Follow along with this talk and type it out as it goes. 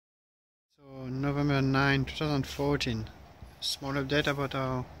November 9, 2014. Small update about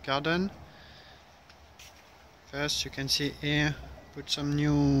our garden. First, you can see here, put some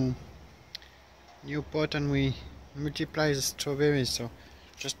new pot and we multiply the strawberries. So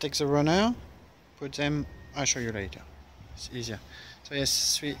just take the runner, put them, I'll show you later, it's easier. So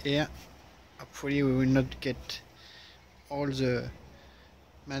yes, 3 here. Hopefully we will not get all the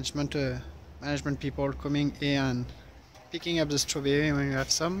management people coming here and picking up the strawberry when you have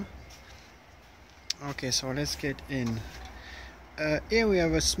some. Okay, so let's get in. Here we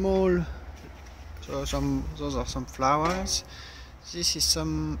have a small, those are some flowers. This is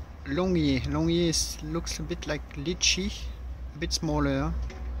some longier. Looks a bit like lychee, a bit smaller.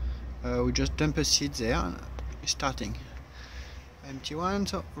 We just dump a seed there and we're starting. Empty one.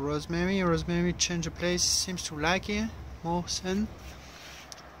 So rosemary change the place, seems to like it, more sun.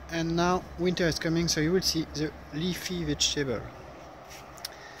 And now winter is coming, so you will see the leafy vegetable.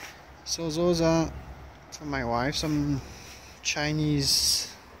 So those are for my wife, some Chinese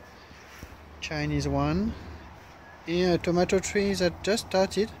one. Here a tomato tree that just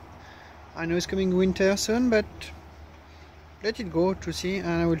started. I know it's coming winter soon, but let it go to see, and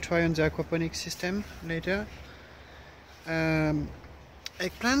I will try on the aquaponics system later.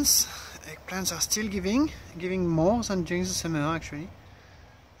 Eggplants are still giving more than during the summer actually.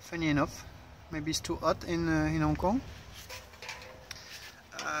 Funny enough, maybe it's too hot in Hong Kong.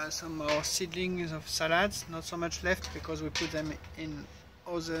 Some more seedlings of salads, not so much left because we put them in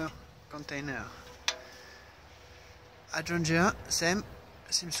other container. Hydrangea, same,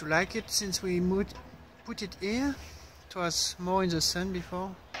 seems to like it since we put it here. It was more in the sun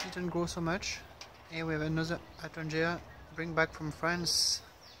before, didn't grow so much. Here we have another hydrangea, bring back from France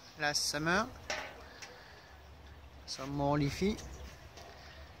last summer. Some more leafy.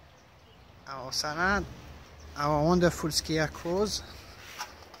 Our salad, our wonderful scarecrows.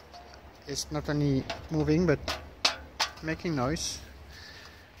 It's not only moving but making noise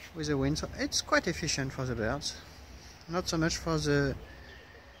with the wind, so it's quite efficient for the birds. Not so much for the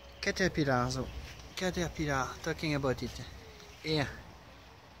caterpillars. So, caterpillar, talking about it. Here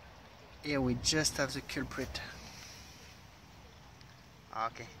we just have the culprit.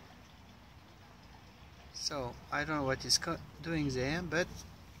 Okay. So I don't know what it's doing there, but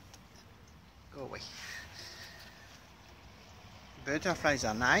go away. Butterflies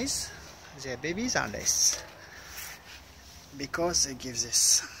are nice, their babies are less, because they give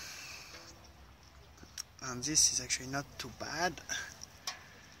this. And this is actually not too bad.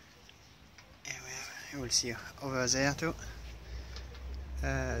 You will see over there too.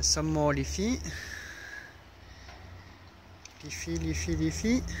 Some more leafy,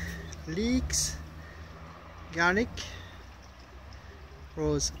 leeks, garlic,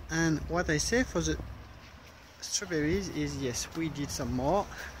 rose. And what I say for the strawberries is, yes, we did some more.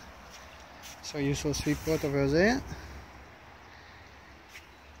 So you saw 3 pots over there,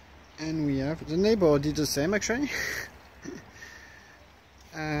 and we have the neighbor did the same actually.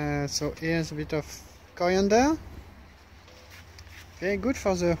 So here's a bit of coriander, very good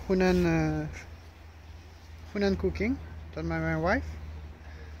for the Hunan cooking, done by my wife.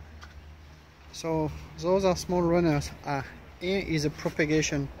 So those are small runners. Here is a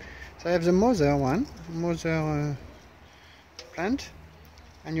propagation. So I have the mother plant,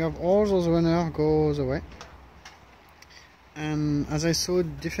 and you have all those runners go the way. And as I saw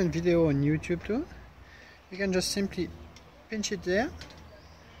different video on YouTube too, you can just simply pinch it there.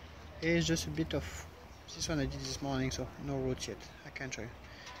 Here's just a bit of, this one I did this morning, so no roots yet, I can't show you.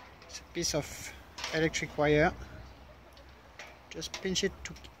 It's a piece of electric wire. Just pinch it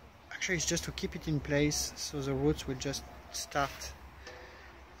to, actually it's just to keep it in place, so the roots will just start.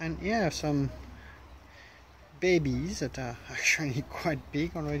 And here I have some babies that are actually quite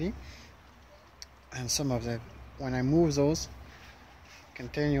big already, and some of them, when I move those, I can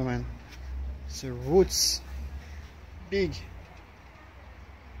tell you, man, the roots big,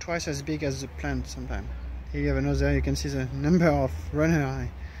 twice as big as the plant sometimes. Here you have another, you can see the number of runners I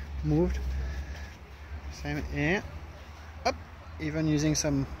moved. Same here, up, even using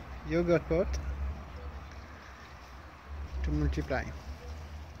some yogurt pot to multiply.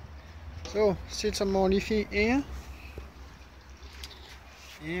 So still some more leafy here.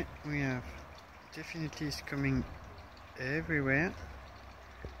 Here we have, definitely it's coming everywhere.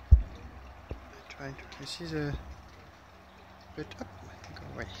 I try to, this is a bit up, go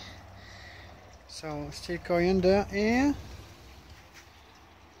away. So still coriander here,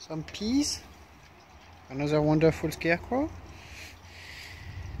 some peas, another wonderful scarecrow.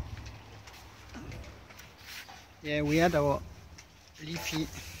 Yeah, we had our leafy,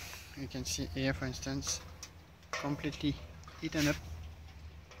 you can see here for instance, completely eaten up.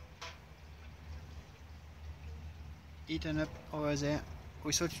 eaten up over there.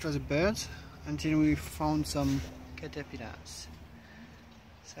 We thought it was birds until we found some caterpillars.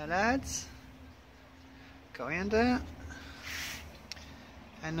 Salads, coriander,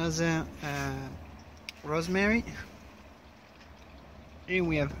 another rosemary. Here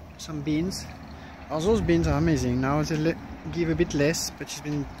we have some beans. Oh, those beans are amazing. Now they give a bit less, but it's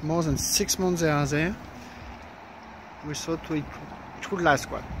been more than 6 months they are there. We thought it would last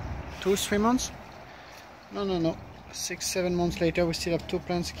what, 2-3 months? No. 6-7 months later we still have 2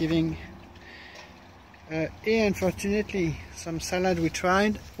 plants giving. Here unfortunately some salad we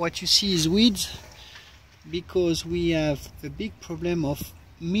tried. What you see is weeds because we have a big problem of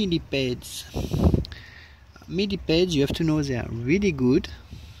millipedes. Millipedes, you have to know they are really good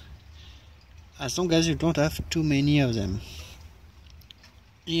as long as you don't have too many of them.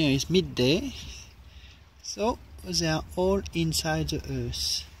 Here is midday, so they are all inside the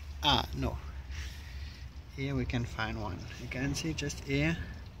earth. Ah, no. Here we can find one. You can see just here.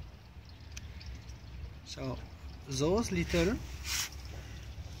 So those little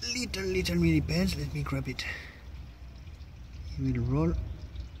millipedes, let me grab it. It will roll up.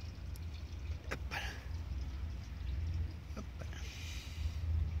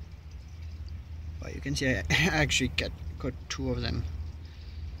 Well, you can see I actually got 2 of them.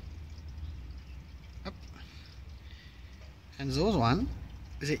 Up. And those ones,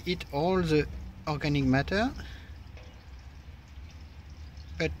 they eat all the organic matter,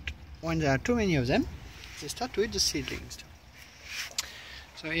 but when there are too many of them, they start to eat the seedlings.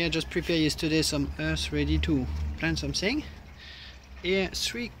 So here I just prepared yesterday some earth ready to plant something. Here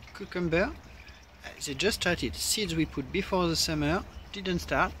 3 cucumber. They just started. Seeds we put before the summer didn't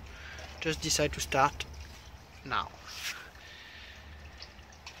start, just decide to start now.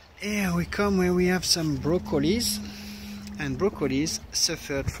 Here we come where we have some broccolis, and broccolis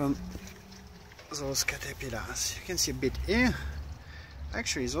suffered from those caterpillars. You can see a bit here.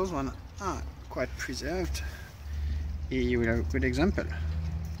 Actually those ones are quite preserved. Here you will have a good example.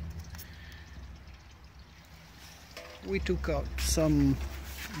 We took out some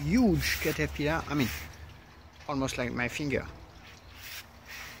huge caterpillar, I mean almost like my finger.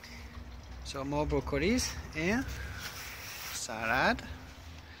 So more broccolis here, salad,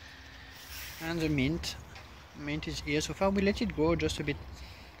 and the mint. Mint is here. So far we let it grow just a bit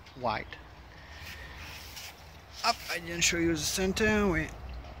wide. Up, I didn't show you the center, we a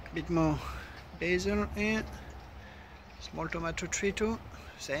bit more basil here. Small tomato tree too,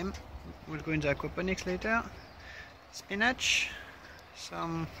 same. We'll go in the aquaponics later. Spinach,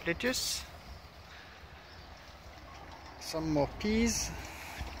 some lettuce, some more peas,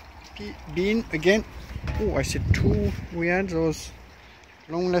 bean again. Oh, I said 2. We had those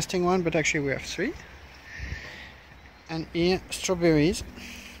long-lasting ones, but actually we have 3. And here strawberries,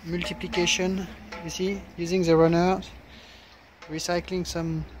 multiplication. You see, using the runner, recycling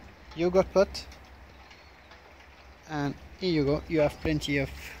some yogurt pot, and here you go, you have plenty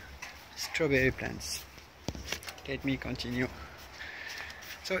of strawberry plants. Let me continue.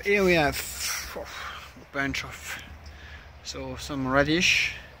 So here we have a bunch of, so some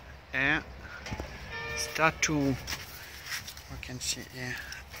radish here, start to, we can see here,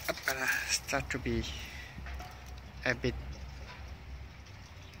 start to be a bit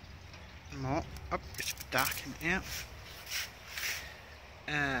more up. It's dark in here.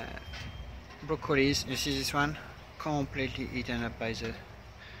 Broccolis, you see this one completely eaten up by the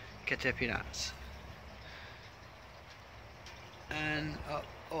caterpillars. And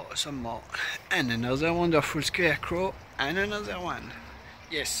some more, and another wonderful scarecrow, and another one.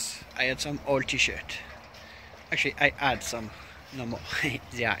 Yes, I had some old t-shirt. Actually I had some, no more.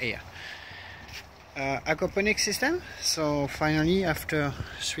 They are here. Aquaponics system. So finally, after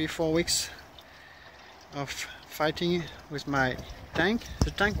 3-4 weeks of fighting with my tank,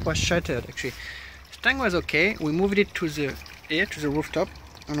 the tank was shattered. Actually the tank was okay, we moved it to the rooftop,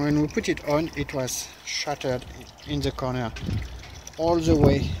 and when we put it on, it was shattered in the corner all the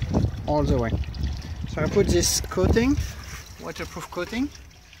way. So I put this coating, waterproof coating.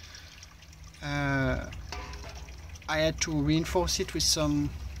 I had to reinforce it with some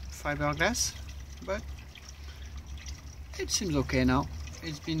fiberglass, but it seems okay now.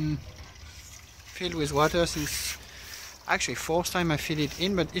 It's been filled with water since, actually 4th time I fill it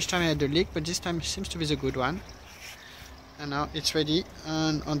in, but each time I had a leak, but this time seems to be the good one. And now it's ready,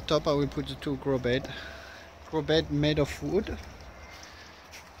 and on top I will put the 2 grow bed made of wood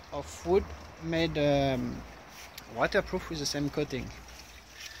made waterproof with the same coating.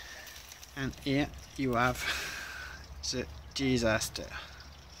 And here you have the disaster.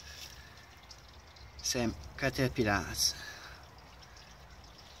 Same caterpillars.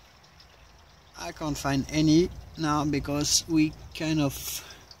 I can't find any now because we kind of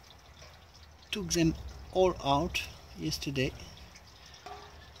took them all out yesterday.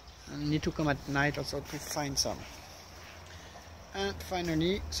 I need to come at night also to find some. And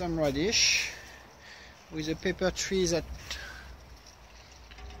finally some radish with a pepper tree that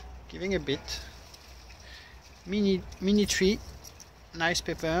giving a bit. Mini tree, nice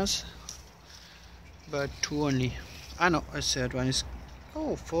peppers, but 2 only. Ah no, a third one is,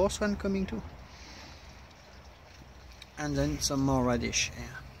 oh, fourth one coming too. And then some more radish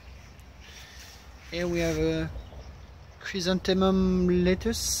here. Here we have a chrysanthemum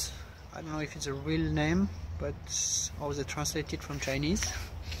lettuce. I don't know if it's a real name, but how they translate it from Chinese.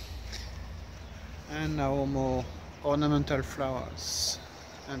 And now more ornamental flowers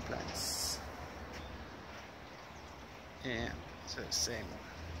and plants. Yeah, it's the same.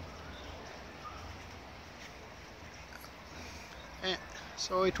 Yeah,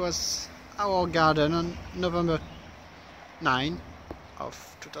 so it was our garden on November 9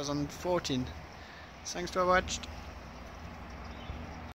 of 2014. Thanks for watching.